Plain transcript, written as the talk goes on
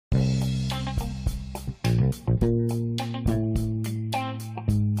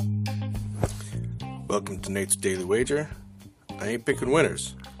Welcome to Nate's Daily Wager. I ain't picking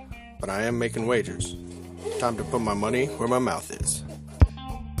winners, but I am making wagers. Time to put my money where my mouth is.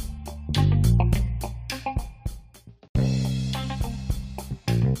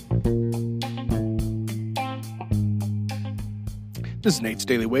 This is Nate's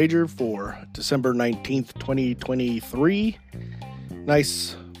Daily Wager for December 19th, 2023.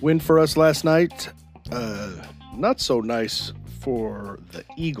 Nice win for us last night. Not so nice for the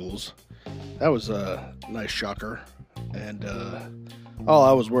Eagles. That was a nice shocker. And all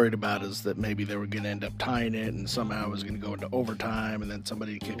I was worried about is that maybe they were going to end up tying it and somehow it was going to go into overtime and then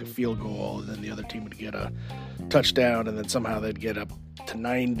somebody would kick a field goal and then the other team would get a touchdown and then somehow they'd get up to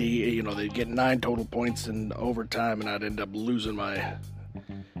 90. They'd get 9 total points in overtime and I'd end up losing my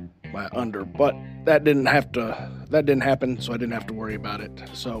under. But that didn't happen, so I didn't have to worry about it.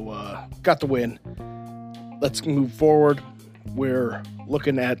 So got the win. Let's move forward. We're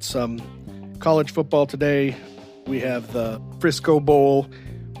looking at some college football today. We have the Frisco Bowl,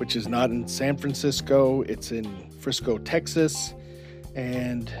 which is not in San Francisco. It's in Frisco, Texas.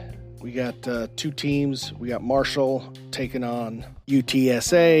 And we got 2 teams. We got Marshall taking on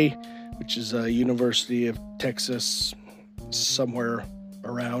UTSA, which is a University of Texas somewhere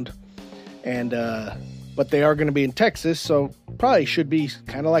around. And but they are going to be in Texas, so probably should be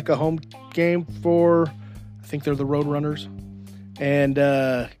kind of like a home game for, I think they're the Roadrunners. And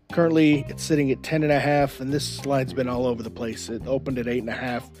currently it's sitting at 10.5, and this line's been all over the place. It opened at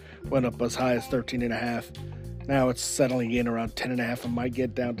 8.5, went up as high as 13.5. Now it's settling in around 10.5. It might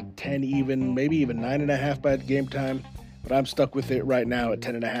get down to 10 even, maybe even 9.5 by game time. But I'm stuck with it right now at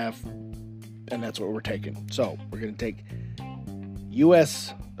 10.5, and that's what we're taking. So we're going to take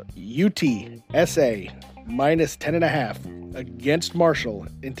UTSA minus 10.5 against Marshall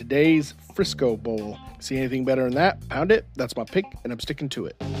in today's Frisco Bowl. See anything better than that? Pound it. That's my pick, and I'm sticking to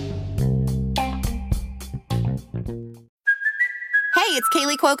it. Hey, it's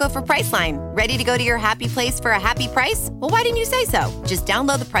Kaylee Cuoco for Priceline. Ready to go to your happy place for a happy price? Well, why didn't you say so? Just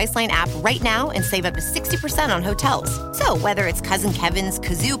download the Priceline app right now and save up to 60% on hotels. So whether it's Cousin Kevin's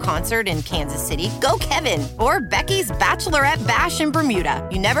Kazoo Concert in Kansas City, go Kevin, or Becky's Bachelorette Bash in Bermuda,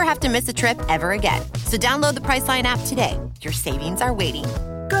 you never have to miss a trip ever again. So download the Priceline app today. Your savings are waiting.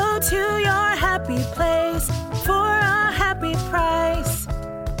 Go to your happy place for a happy price.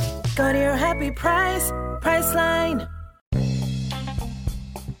 Go to your happy price, Priceline.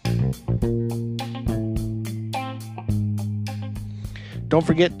 Don't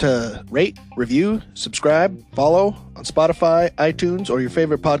forget to rate, review, subscribe, follow on Spotify, iTunes, or your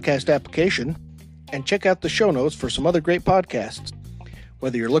favorite podcast application, and check out the show notes for some other great podcasts.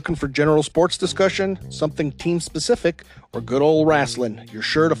 Whether you're looking for general sports discussion, something team-specific, or good old wrestling, you're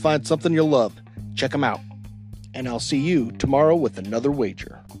sure to find something you'll love. Check them out. And I'll see you tomorrow with another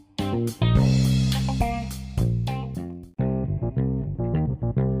wager.